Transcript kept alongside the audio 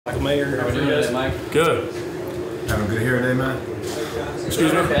Michael Mayer, how are you doing, Mike? Good. Having a good hair day, man?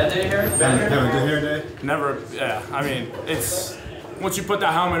 Excuse me? Bad day here? Having a good hair day? Never, yeah. I mean, it's, once you put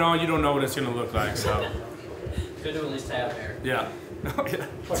that helmet on, you don't know what it's going to look like, so. Good to at least have hair. Yeah. Oh, yeah.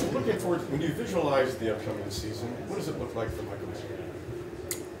 Michael, looking forward, when you visualize the upcoming season, what does it look like for Michael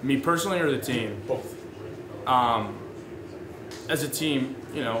Mayer? Me personally or the team? Both. As a team,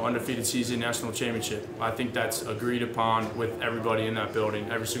 you know, undefeated season, national championship. I think that's agreed upon with everybody in that building,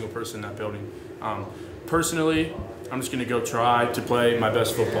 every single person in that building. Personally, I'm just going to go try to play my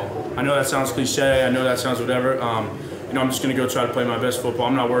best football. I know that sounds cliche. I know that sounds whatever. You know, I'm just going to go try to play my best football.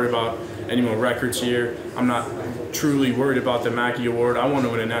 I'm not worried about any more records here. I'm not truly worried about the Mackey Award. I want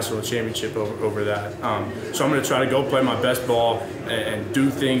to win a national championship over that. So I'm going to try to go play my best ball and do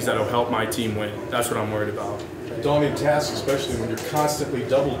things that will help my team win. That's what I'm worried about. Daunting task, especially when you're constantly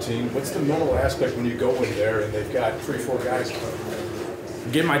double teamed. What's the mental aspect when you go in there and they've got 3-4 guys?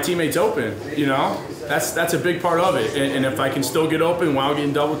 Get my teammates open, you know? That's a big part of it. And if I can still get open while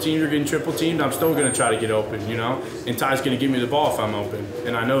getting double teamed or getting triple teamed, I'm still going to try to get open, you know? And Ty's going to give me the ball if I'm open,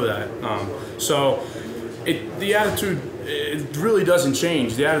 and I know that. So the attitude, it really doesn't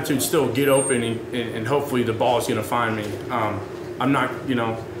change. The attitude still get open, and hopefully the ball is going to find me. I'm not, you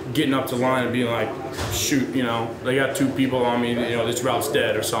know, getting up to the line and being like, shoot, you know, they got 2 people on me, you know, this route's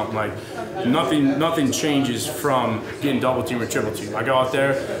dead or something. Like, nothing changes from getting double team or triple team. I go out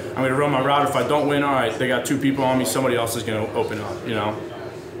there, I'm going to run my route. If I don't win, all right, they got 2 people on me, somebody else is going to open up, you know.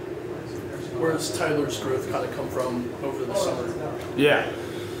 Where does Tyler's growth kind of come from over the summer? Yeah,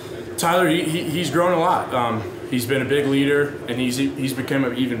 Tyler, he's grown a lot. He's been a big leader, and he's become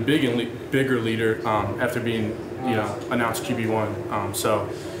an even bigger leader after being, you know, announced QB1. So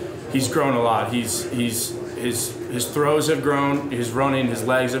he's grown a lot. His throws have grown, his running, his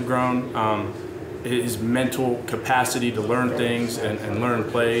legs have grown. His mental capacity to learn things and learn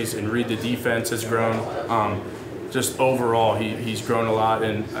plays and read the defense has grown. Just overall, he's grown a lot,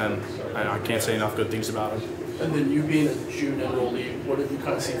 and I can't say enough good things about him. And then you being a June enrollee, what did you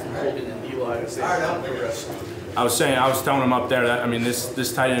kind of see from Hogan and Eli as they progressed? I was telling him up there that, I mean,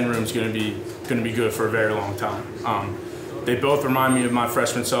 this tight end room is going to be good for a very long time. They both remind me of my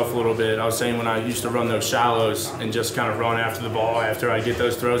freshman self a little bit. I was saying when I used to run those shallows and just kind of run after the ball after I get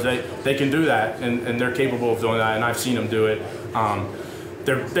those throws, they can do that, and they're capable of doing that, and I've seen them do it.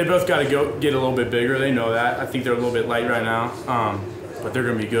 They both got to get a little bit bigger. They know that. I think they're a little bit light right now, but they're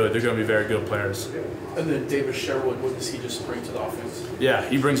going to be good. They're going to be very good players. And then David Sherwood, what does he just bring to the offense? Yeah,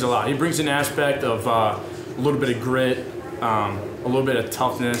 he brings a lot. He brings an aspect of a little bit of grit, a little bit of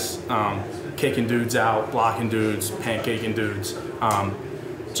toughness, kicking dudes out, blocking dudes, pancaking dudes.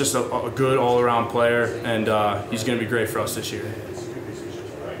 Just a good all-around player, and he's going to be great for us this year.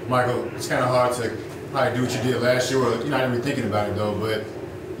 Michael, it's kind of hard to probably do what you did last year. Or you're not even thinking about it though. But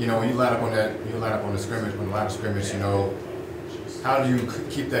you know, when you line up on the scrimmage, on the line of scrimmage, you know, how do you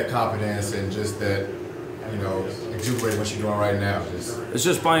keep that confidence and just that, you know, exuberate what you're doing right now? It's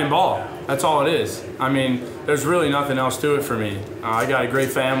just playing ball. That's all it is. I mean, there's really nothing else to it for me. I got a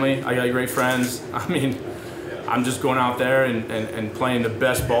great family. I got great friends. I mean, I'm just going out there and playing the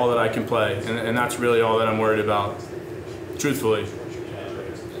best ball that I can play, and that's really all that I'm worried about, truthfully.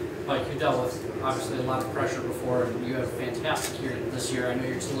 Mike, you dealt with obviously a lot of pressure before, and you have a fantastic year this year. I know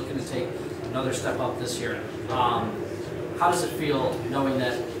you're still looking to take another step up this year. How does it feel knowing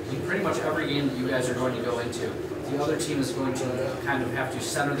that in pretty much every game that you guys are going to go into, the other team is going to kind of have to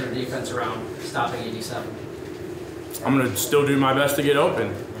center their defense around stopping 87? I'm going to still do my best to get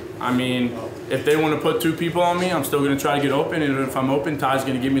open. I mean, if they want to put 2 people on me, I'm still going to try to get open, and if I'm open, Ty's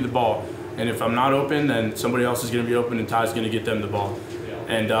going to give me the ball. And if I'm not open, then somebody else is going to be open, and Ty's going to get them the ball.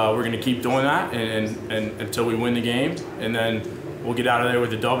 And we're going to keep doing that and until we win the game, and then we'll get out of there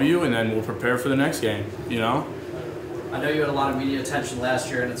with a W, and then we'll prepare for the next game, you know? I know you had a lot of media attention last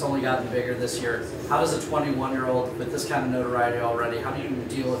year, and it's only gotten bigger this year. How does a 21-year-old with this kind of notoriety already, how do you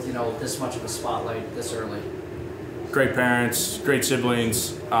deal with, you know, this much of a spotlight this early? Great parents, great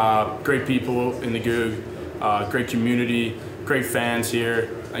siblings, great people in the Goog, great community, great fans here.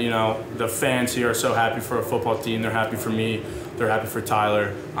 You know, the fans here are so happy for a football team. They're happy for me. They're happy for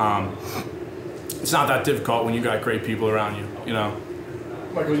Tyler. It's not that difficult when you got great people around you, you know.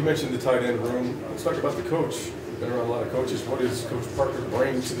 Michael, you mentioned the tight end room. Let's talk about the coach. Been around a lot of coaches. What does Coach Parker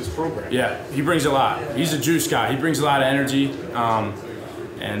bring to this program? Yeah, he brings a lot. He's a juice guy. He brings a lot of energy,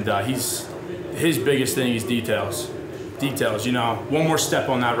 and his biggest thing is details. Details, you know, one more step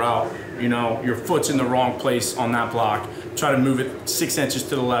on that route. You know, your foot's in the wrong place on that block. Try to move it 6 inches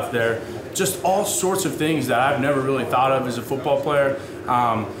to the left there. Just all sorts of things that I've never really thought of as a football player.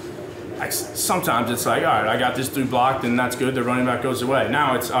 sometimes it's like, all right, I got this dude blocked and that's good, the running back goes away.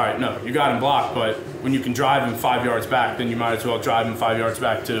 Now it's, all right, no, you got him blocked, but when you can drive him 5 yards back, then you might as well drive him 5 yards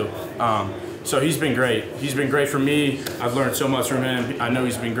back too. So he's been great. He's been great for me. I've learned so much from him. I know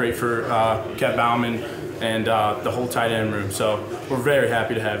he's been great for Kev Bauman and the whole tight end room. So we're very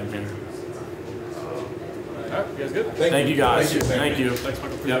happy to have him here. All right, you guys good? Thank you guys. Thank you. Thanks,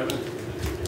 Michael. Yep.